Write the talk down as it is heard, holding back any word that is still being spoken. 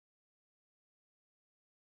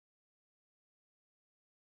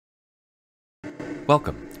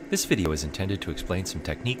Welcome. This video is intended to explain some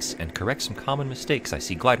techniques and correct some common mistakes I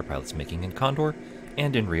see glider pilots making in Condor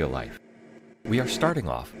and in real life. We are starting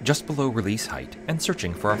off just below release height and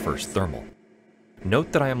searching for our first thermal.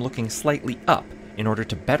 Note that I am looking slightly up in order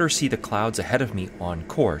to better see the clouds ahead of me on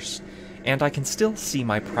course, and I can still see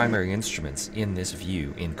my primary instruments in this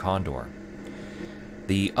view in Condor.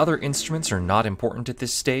 The other instruments are not important at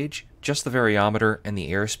this stage, just the variometer and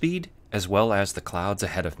the airspeed, as well as the clouds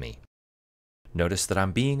ahead of me. Notice that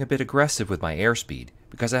I'm being a bit aggressive with my airspeed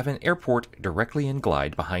because I have an airport directly in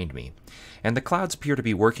glide behind me, and the clouds appear to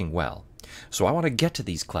be working well, so I want to get to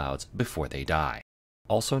these clouds before they die.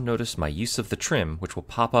 Also notice my use of the trim, which will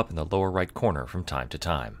pop up in the lower right corner from time to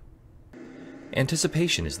time.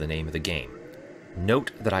 Anticipation is the name of the game.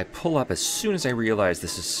 Note that I pull up as soon as I realize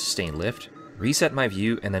this is sustained lift, reset my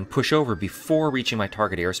view, and then push over before reaching my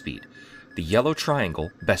target airspeed. The yellow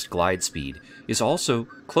triangle, best glide speed, is also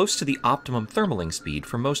close to the optimum thermaling speed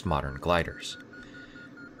for most modern gliders.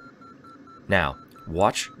 Now,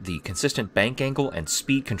 watch the consistent bank angle and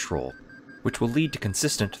speed control, which will lead to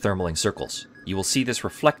consistent thermaling circles. You will see this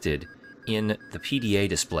reflected in the PDA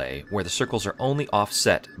display, where the circles are only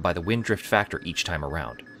offset by the wind drift factor each time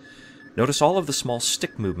around. Notice all of the small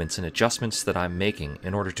stick movements and adjustments that I'm making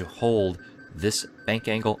in order to hold this bank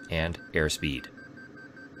angle and airspeed.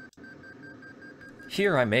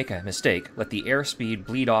 Here I make a mistake, let the airspeed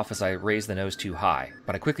bleed off as I raise the nose too high,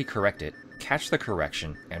 but I quickly correct it, catch the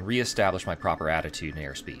correction, and re-establish my proper attitude and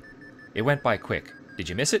airspeed. It went by quick. Did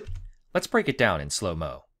you miss it? Let's break it down in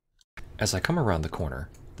slow-mo. As I come around the corner,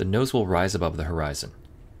 the nose will rise above the horizon.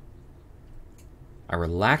 I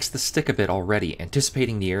relax the stick a bit already,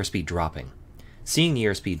 anticipating the airspeed dropping. Seeing the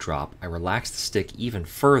airspeed drop, I relax the stick even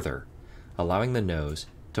further, allowing the nose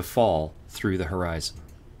to fall through the horizon.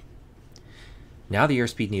 Now the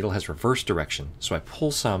airspeed needle has reversed direction, so I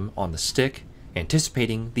pull some on the stick,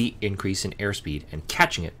 anticipating the increase in airspeed and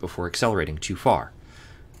catching it before accelerating too far.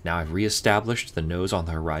 Now I've re-established the nose on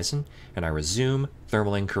the horizon, and I resume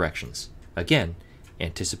thermaling corrections. Again,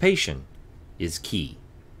 anticipation is key.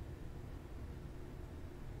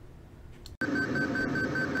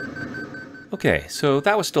 Okay, so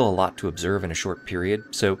that was still a lot to observe in a short period,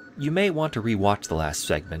 so you may want to re-watch the last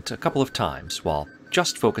segment a couple of times while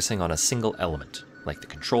just focusing on a single element, like the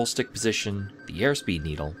control stick position, the airspeed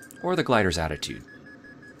needle, or the glider's attitude.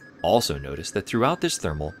 Also notice that throughout this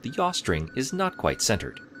thermal, the yaw string is not quite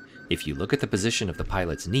centered. If you look at the position of the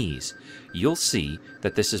pilot's knees, you'll see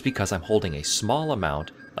that this is because I'm holding a small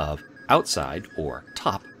amount of outside or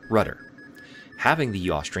top rudder. Having the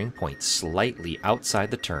yaw string point slightly outside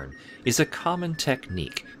the turn is a common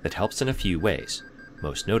technique that helps in a few ways.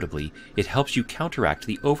 Most notably, it helps you counteract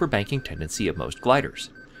the overbanking tendency of most gliders.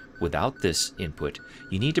 Without this input,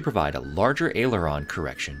 you need to provide a larger aileron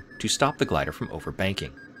correction to stop the glider from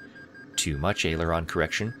overbanking. Too much aileron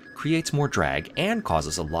correction creates more drag and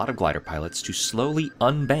causes a lot of glider pilots to slowly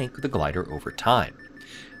unbank the glider over time.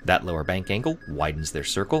 That lower bank angle widens their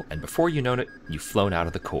circle, and before you know it, you've flown out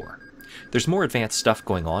of the core. There's more advanced stuff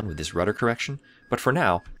going on with this rudder correction, but for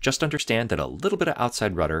now, just understand that a little bit of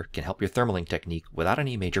outside rudder can help your thermaling technique without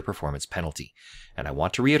any major performance penalty. And I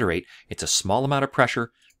want to reiterate, it's a small amount of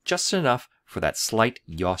pressure, just enough for that slight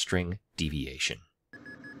yaw string deviation.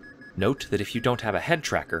 Note that if you don't have a head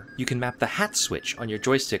tracker, you can map the hat switch on your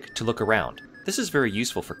joystick to look around. This is very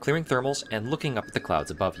useful for clearing thermals and looking up at the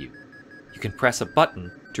clouds above you. You can press a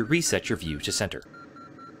button to reset your view to center.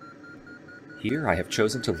 Here I have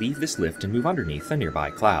chosen to leave this lift and move underneath a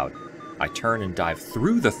nearby cloud. I turn and dive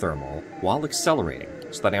through the thermal while accelerating,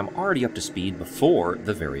 so that I am already up to speed before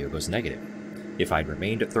the vario goes negative. If I'd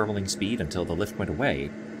remained at thermaling speed until the lift went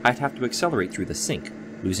away, I'd have to accelerate through the sink,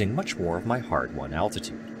 losing much more of my hard-won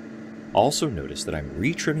altitude. Also notice that I'm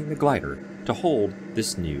retrimming the glider to hold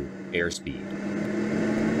this new airspeed.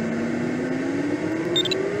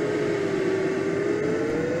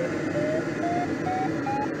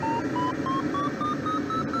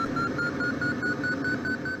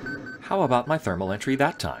 How about my thermal entry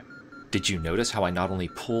that time? Did you notice how I not only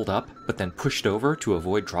pulled up, but then pushed over to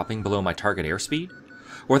avoid dropping below my target airspeed?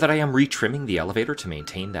 Or that I am retrimming the elevator to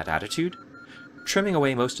maintain that attitude? Trimming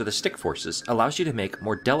away most of the stick forces allows you to make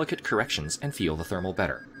more delicate corrections and feel the thermal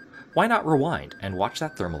better. Why not rewind and watch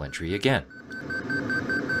that thermal entry again?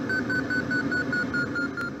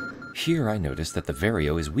 Here I notice that the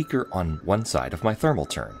vario is weaker on one side of my thermal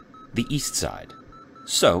turn, the east side.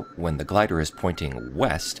 So, when the glider is pointing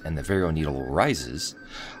west and the vario needle rises,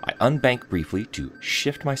 I unbank briefly to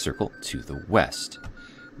shift my circle to the west.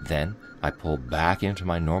 Then, I pull back into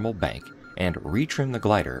my normal bank and retrim the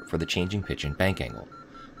glider for the changing pitch and bank angle.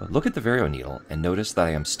 Look at the Vario needle and notice that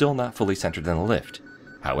I am still not fully centered in the lift.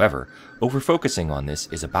 However, over-focusing on this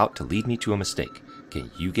is about to lead me to a mistake.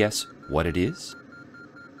 Can you guess what it is?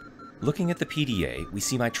 Looking at the PDA, we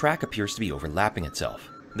see my track appears to be overlapping itself.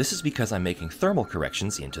 This is because I'm making thermal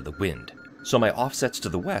corrections into the wind. So my offsets to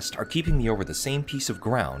the west are keeping me over the same piece of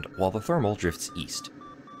ground while the thermal drifts east.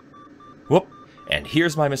 Whoop! And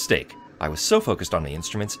here's my mistake. I was so focused on the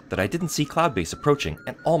instruments that I didn't see cloud base approaching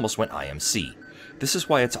and almost went IMC. This is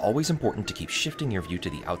why it's always important to keep shifting your view to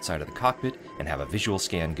the outside of the cockpit and have a visual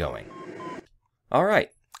scan going.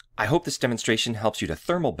 Alright, I hope this demonstration helps you to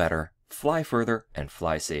thermal better, fly further, and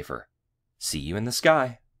fly safer. See you in the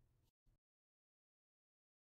sky!